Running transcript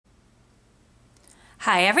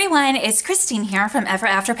Hi everyone, it's Christine here from Ever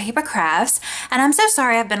After Paper Crafts, and I'm so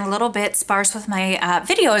sorry I've been a little bit sparse with my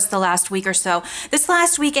videos the last week or so. This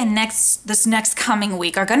last week and this next coming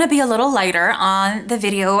week are going to be a little lighter on the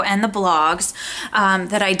video and the blogs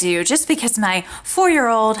that I do, just because my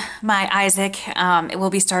 4-year-old, my Isaac, will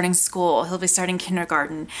be starting school. He'll be starting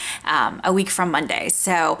kindergarten a week from Monday,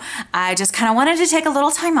 so I just kind of wanted to take a little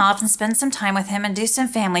time off and spend some time with him and do some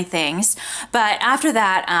family things. But after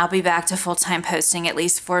that, I'll be back to full-time posting at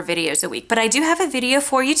least 4 videos a week. But I do have a video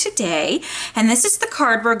for you today, and this is the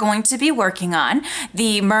card we're going to be working on.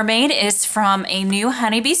 The mermaid is from a new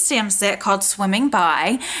honeybee stamp set called Swimming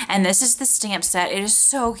By, and this is the stamp set. It is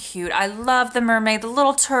so cute. I love the mermaid, the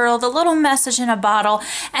little turtle, the little message in a bottle,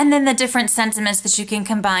 and then the different sentiments that you can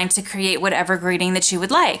combine to create whatever greeting that you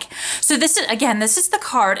would like. So this is, again, this is the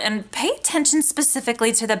card, and pay attention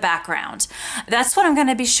specifically to the background. That's what I'm going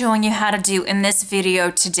to be showing you how to do in this video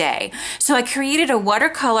today. So I created a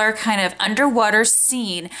watercolor kind of underwater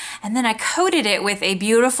scene, and then I coated it with a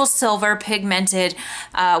beautiful silver pigmented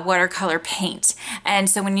watercolor paint. And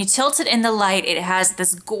so when you tilt it in the light, it has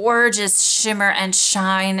this gorgeous shimmer and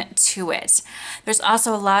shine to it. There's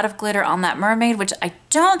also a lot of glitter on that mermaid, which I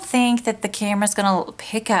don't think that the camera's gonna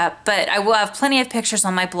pick up, but I will have plenty of pictures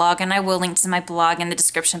on my blog, and I will link to my blog in the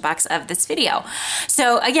description box of this video.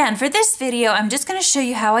 So again, for this video, I'm just gonna show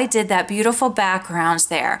you how I did that beautiful backgrounds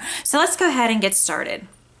there. So let's go ahead and get started.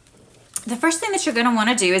 The first thing that you're going to want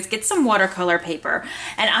to do is get some watercolor paper,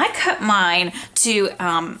 and I cut mine to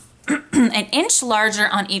an inch larger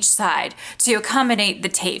on each side to accommodate the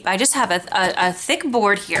tape. I just have a thick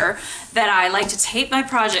board here that I like to tape my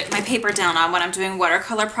paper down on when I'm doing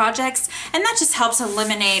watercolor projects, and that just helps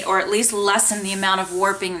eliminate or at least lessen the amount of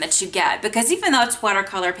warping that you get, because even though it's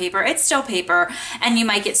watercolor paper, it's still paper and you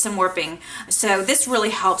might get some warping. So this really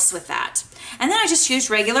helps with that. And then I just used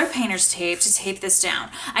regular painter's tape to tape this down.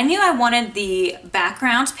 I knew I wanted the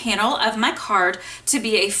background panel of my card to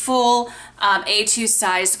be a full A2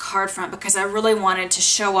 size card front, because I really wanted to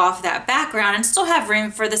show off that background and still have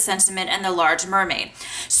room for the sentiment and the large mermaid.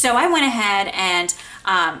 So I went ahead and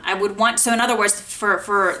so in other words,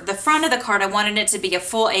 for the front of the card, I wanted it to be a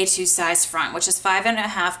full A2 size front, which is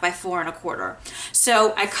 5.5 by 4.25.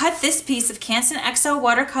 So I cut this piece of Canson XL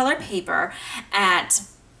watercolor paper at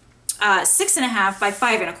 6.5 by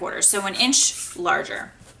 5.25, so an inch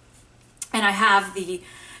larger. And I have the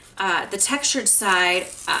textured side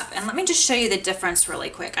up, and let me just show you the difference really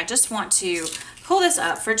quick. I just want to pull this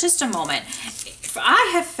up for just a moment. I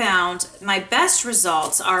have found my best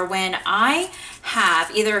results are when I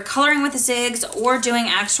have either coloring with zigs or doing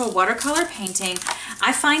actual watercolor painting.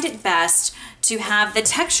 I find it best to have the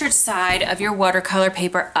textured side of your watercolor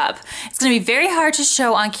paper up. It's going to be very hard to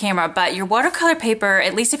show on camera, but your watercolor paper,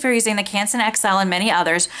 at least if you're using the Canson XL and many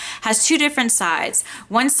others, has 2 different sides.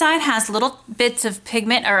 One side has little bits of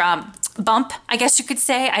pigment or bump, I guess you could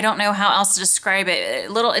say. I don't know how else to describe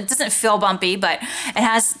it. It doesn't feel bumpy, but it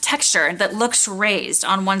has texture that looks raised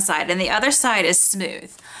on one side, and the other side is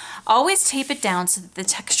smooth. Always tape it down so that the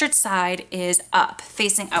textured side is up,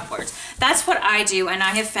 facing upwards. That's what I do, and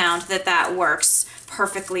I have found that that works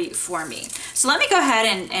perfectly for me. So let me go ahead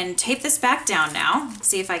and tape this back down now.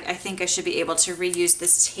 See if I think I should be able to reuse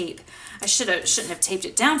this tape. I shouldn't have taped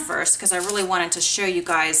it down first, because I really wanted to show you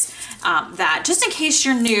guys that, just in case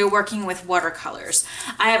you're new working with watercolors.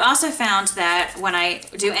 I have also found that when I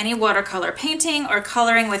do any watercolor painting or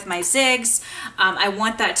coloring with my zigs, I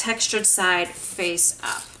want that textured side face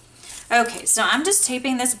up. Okay, so I'm just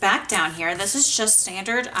taping this back down here. This is just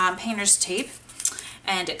standard painter's tape,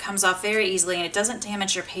 and it comes off very easily, and it doesn't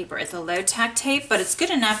damage your paper. It's a low tack tape, but it's good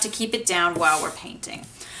enough to keep it down while we're painting.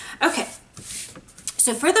 Okay,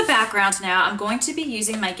 so for the background now, I'm going to be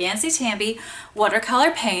using my Gansey Tambi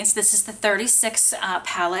watercolor paints. This is the 36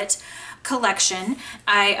 palette collection.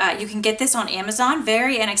 You can get this on Amazon,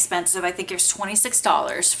 very inexpensive. I think it's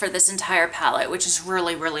 $26 for this entire palette, which is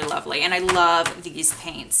really, really lovely, and I love these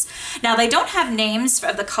paints. Now, they don't have names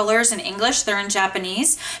of the colors in English, they're in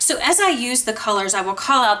Japanese, so as I use the colors, I will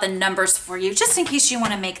call out the numbers for you, just in case you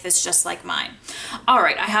want to make this just like mine.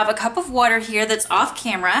 Alright, I have a cup of water here that's off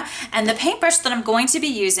camera, and the paintbrush that I'm going to be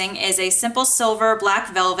using is a simple silver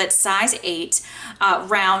black velvet size 8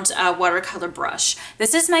 round watercolor brush.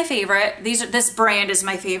 This is my favorite. This brand is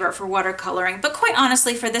my favorite for watercoloring, but quite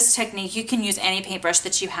honestly, for this technique, you can use any paintbrush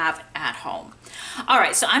that you have at home. All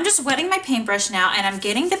right, so I'm just wetting my paintbrush now, and I'm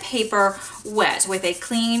getting the paper wet with a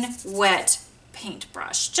clean, wet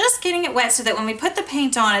paintbrush. Just getting it wet so that when we put the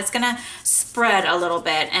paint on, it's gonna spread a little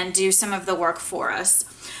bit and do some of the work for us.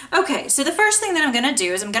 Okay, so the first thing that I'm gonna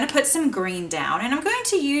do is I'm gonna put some green down, and I'm going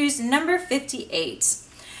to use number 58.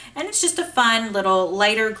 And it's just a fun little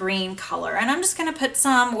lighter green color. And I'm just gonna put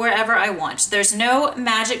some wherever I want. There's no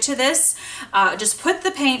magic to this. Just put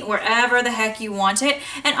the paint wherever the heck you want it.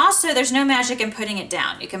 And also there's no magic in putting it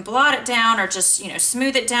down. You can blot it down or just, you know,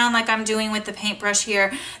 smooth it down like I'm doing with the paintbrush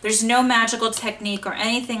here. There's no magical technique or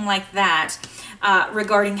anything like that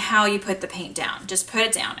regarding how you put the paint down. Just put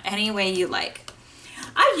it down any way you like.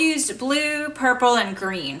 I used blue, purple, and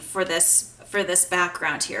green for this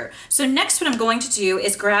background here. So next what I'm going to do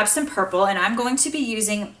is grab some purple, and I'm going to be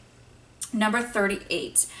using number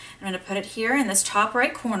 38. I'm going to put it here in this top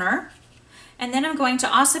right corner, and then I'm going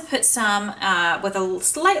to also put some with a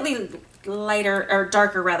slightly lighter or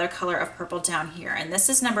darker rather color of purple down here, and this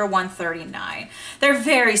is number 139. They're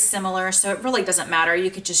very similar, so it really doesn't matter.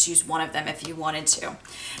 You could just use one of them if you wanted to.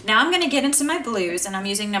 Now I'm going to get into my blues, and I'm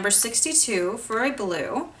using number 62 for a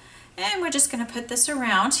blue, and we're just going to put this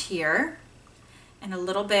around here and a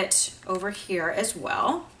little bit over here as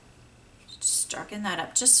well. Just darken that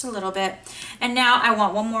up just a little bit. And now I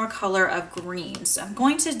want one more color of green. So I'm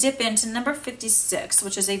going to dip into number 56,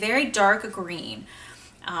 which is a very dark green.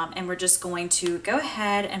 And we're just going to go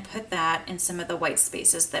ahead and put that in some of the white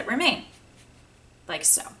spaces that remain, like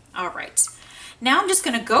so. All right. Now I'm just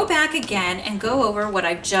going to go back again and go over what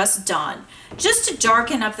I've just done, just to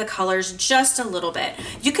darken up the colors just a little bit.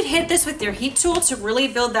 You could hit this with your heat tool to really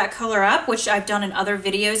build that color up, which I've done in other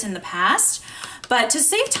videos in the past. But to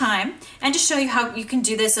save time and to show you how you can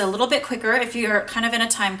do this a little bit quicker if you're kind of in a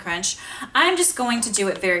time crunch, I'm just going to do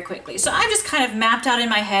it very quickly. So I've just kind of mapped out in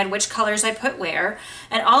my head which colors I put where,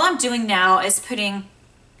 and all I'm doing now is putting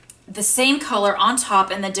the same color on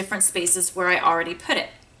top in the different spaces where I already put it.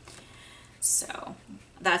 So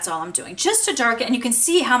that's all I'm doing, just to darken, and you can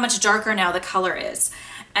see how much darker now the color is.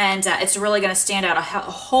 And it's really going to stand out a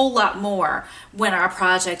whole lot more when our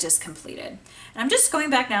project is completed. And I'm just going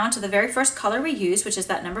back now to the very first color we used, which is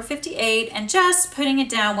that number 58, and just putting it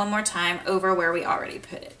down one more time over where we already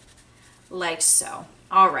put it, like so.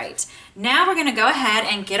 All right, now we're going to go ahead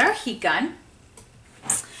and get our heat gun.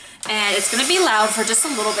 And it's going to be loud for just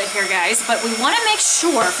a little bit here, guys, but we want to make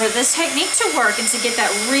sure for this technique to work and to get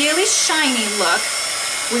that really shiny look,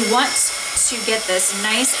 we want to get this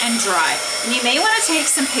nice and dry. And you may want to take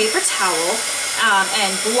some paper towel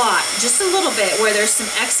and blot just a little bit where there's some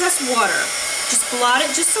excess water. Just blot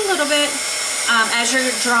it just a little bit as you're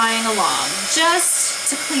drying along, just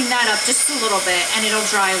to clean that up just a little bit, and it'll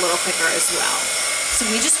dry a little quicker as well. So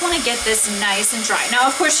we just want to get this nice and dry. Now,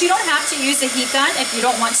 of course, you don't have to use a heat gun if you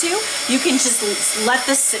don't want to. You can just let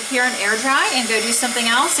this sit here and air dry and go do something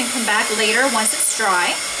else and come back later once it's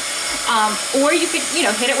dry. Or you could, you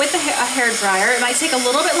know, hit it with a hair dryer. It might take a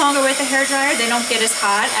little bit longer with a hair dryer. They don't get as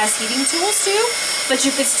hot as heating tools do, but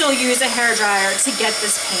you could still use a hair dryer to get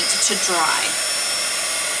this paint to dry.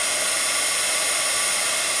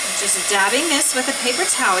 Just dabbing this with a paper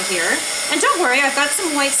towel here. And don't worry, I've got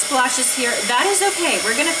some white splashes here. That is okay.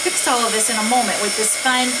 We're going to fix all of this in a moment with this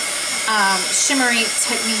fun shimmery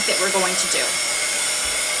technique that we're going to do.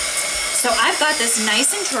 So I've got this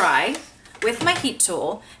nice and dry with my heat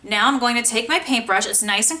tool. Now I'm going to take my paintbrush. It's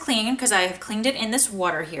nice and clean because I have cleaned it in this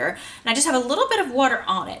water here. And I just have a little bit of water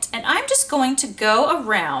on it. And I'm just going to go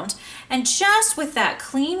around and just with that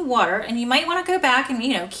clean water, and you might want to go back and,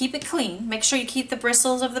 you know, keep it clean. Make sure you keep the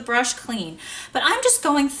bristles of the brush clean. But I'm just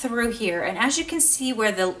going through here, and as you can see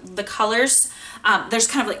where the colors, there's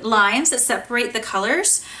kind of like lines that separate the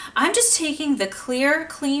colors. I'm just taking the clear,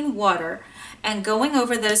 clean water and going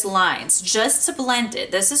over those lines just to blend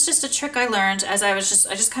it. This is just a trick I learned as I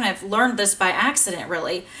just kind of learned this by accident,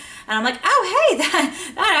 really. And I'm like, oh, hey,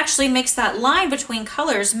 that actually makes that line between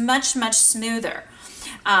colors much, much smoother.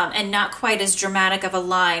 And not quite as dramatic of a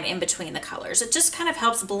line in between the colors. It just kind of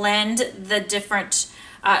helps blend the different,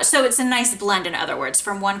 so it's a nice blend, in other words,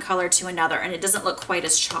 from one color to another, and it doesn't look quite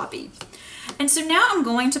as choppy. And so now I'm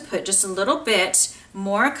going to put just a little bit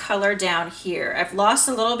more color down here. I've lost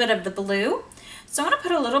a little bit of the blue, so I'm going to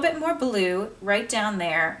put a little bit more blue right down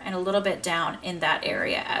there and a little bit down in that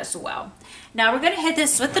area as well. Now we're going to hit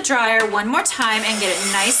this with the dryer one more time and get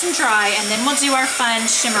it nice and dry, and then we'll do our fun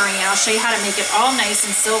shimmery, and I'll show you how to make it all nice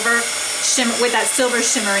and silver with that silver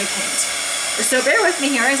shimmery paint. So bear with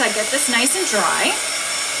me here as I get this nice and dry.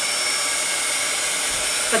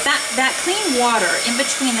 But that clean water in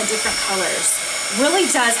between the different colors really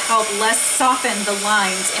does help soften the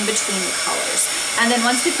lines in between the colors. And then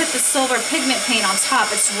once we put the silver pigment paint on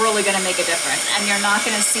top, it's really going to make a difference. And you're not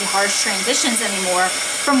going to see harsh transitions anymore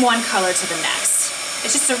from one color to the next.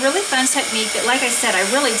 It's just a really fun technique that, like I said, I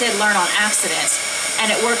really did learn on accident,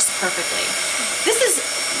 and it works perfectly. This is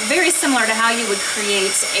very similar to how you would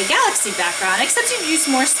create a galaxy background, except you'd use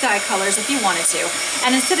more sky colors if you wanted to.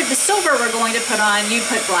 And instead of the silver we're going to put on, you'd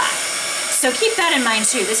put black. So keep that in mind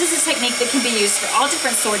too. This is a technique that can be used for all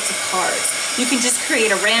different sorts of cards. You can just create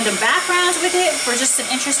a random background with it for just some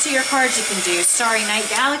interest to your cards. You can do starry night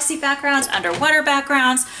galaxy backgrounds, underwater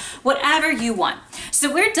backgrounds, whatever you want.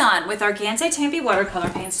 So we're done with our Gansai Tampi watercolor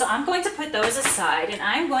paints. So I'm going to put those aside and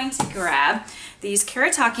I'm going to grab these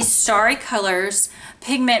Karatake Starry Colors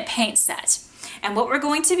pigment paint set. And what we're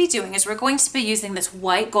going to be doing is we're going to be using this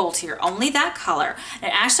white gold here, only that color. And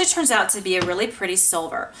it actually turns out to be a really pretty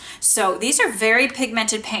silver. So these are very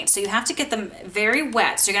pigmented paints, so you have to get them very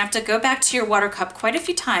wet. So you're gonna have to go back to your water cup quite a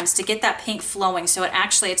few times to get that paint flowing so it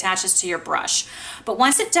actually attaches to your brush. But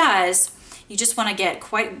once it does, you just want to get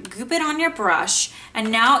goop it on your brush,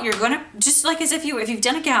 and now you're going to, just like as if you've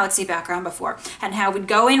done a galaxy background before, and how we'd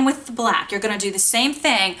go in with the black, you're going to do the same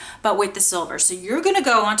thing, but with the silver. So you're going to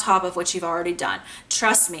go on top of what you've already done.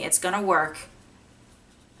 Trust me, it's going to work.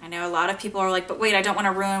 I know a lot of people are like, but wait, I don't want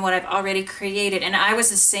to ruin what I've already created. And I was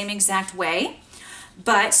the same exact way,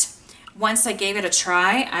 but once I gave it a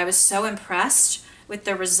try, I was so impressed with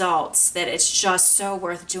the results that it's just so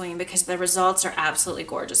worth doing, because the results are absolutely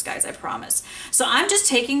gorgeous, guys, I promise. So I'm just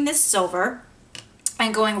taking this silver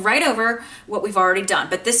and going right over what we've already done.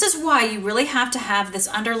 But this is why you really have to have this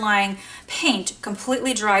underlying paint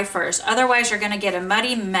completely dry first. Otherwise, you're going to get a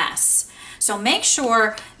muddy mess. So make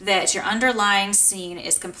sure that your underlying scene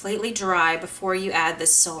is completely dry before you add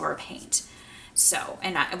this silver paint. So,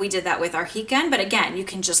 and we did that with our heat gun, but again, you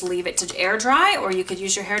can just leave it to air dry, or you could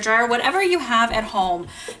use your hair dryer, whatever you have at home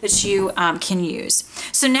that you can use.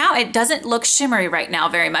 So now it doesn't look shimmery right now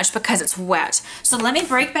very much because it's wet. So let me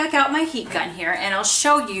break back out my heat gun here, and I'll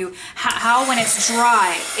show you how when it's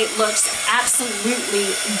dry, it looks absolutely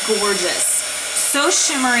gorgeous. So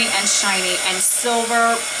shimmery and shiny and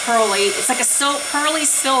silver, pearly. It's like a pearly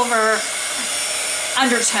silver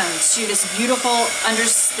undertone to this beautiful under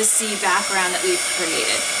the sea background that we've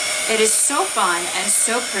created. It is so fun and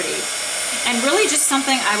so pretty, and really just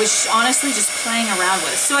something I was honestly just playing around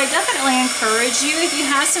with. So I definitely encourage you, if you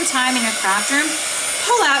have some time in your craft room,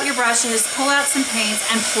 pull out your brushes, pull out some paints,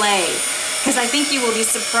 and play, because I think you will be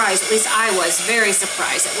surprised, at least I was very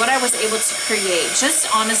surprised at what I was able to create, just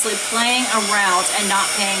honestly playing around and not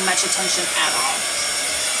paying much attention at all.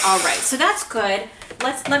 All right, so that's good.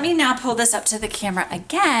 Let me now pull this up to the camera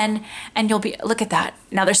again, and you'll be, look at that.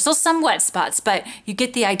 Now there's still some wet spots, but you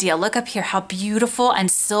get the idea. Look up here, how beautiful and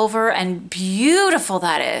silver and beautiful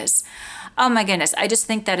that is. Oh my goodness, I just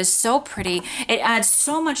think that is so pretty. It adds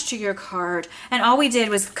so much to your card, and all we did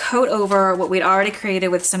was coat over what we'd already created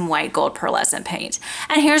with some white gold pearlescent paint.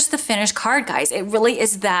 And here's the finished card, guys. It really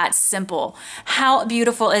is that simple. How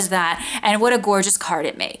beautiful is that? And what a gorgeous card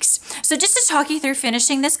it makes. So just to talk you through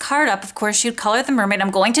finishing this card up, of course, you'd color the mermaid.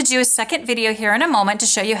 I'm going to do a second video here in a moment to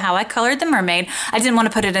show you how I colored the mermaid. I didn't want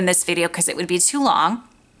to put it in this video because it would be too long.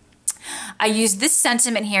 I used this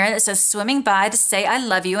sentiment here that says swimming by to say I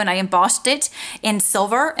love you, and I embossed it in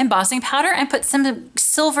silver embossing powder and put some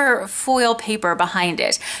silver foil paper behind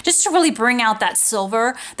it just to really bring out that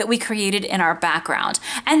silver that we created in our background.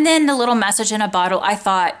 And then the little message in a bottle I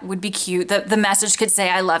thought would be cute. The message could say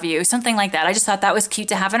I love you, something like that. I just thought that was cute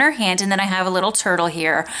to have in her hand. And then I have a little turtle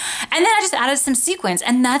here, and then I just added some sequins,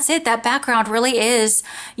 and that's it. That background really is,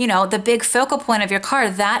 you know, the big focal point of your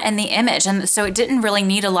card, that and the image. And so it didn't really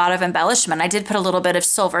need a lot of embellishment. I did put a little bit of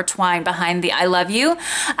silver twine behind the I love you,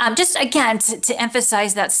 just again to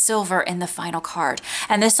emphasize that silver in the final card.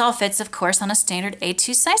 And this all fits, of course, on a standard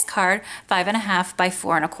A2 size card, 5.5 by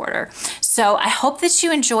 4.25. So I hope that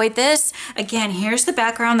you enjoyed this. Again, here's the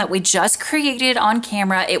background that we just created on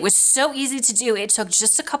camera. It was so easy to do. It took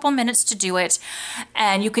just a couple minutes to do it,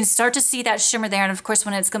 and you can start to see that shimmer there. And of course,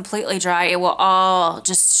 when it's completely dry, it will all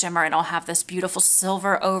just shimmer, and it'll have this beautiful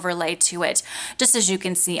silver overlay to it, just as you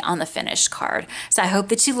can see on the finished card. So I hope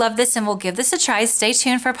that you love this, and we'll give this a try. Stay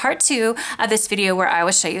tuned for part 2 of this video where I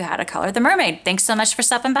will show you how to color the mermaid. Thanks so much for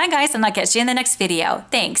stopping by, guys, and I'll catch you in the next video.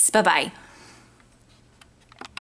 Thanks. Bye-bye.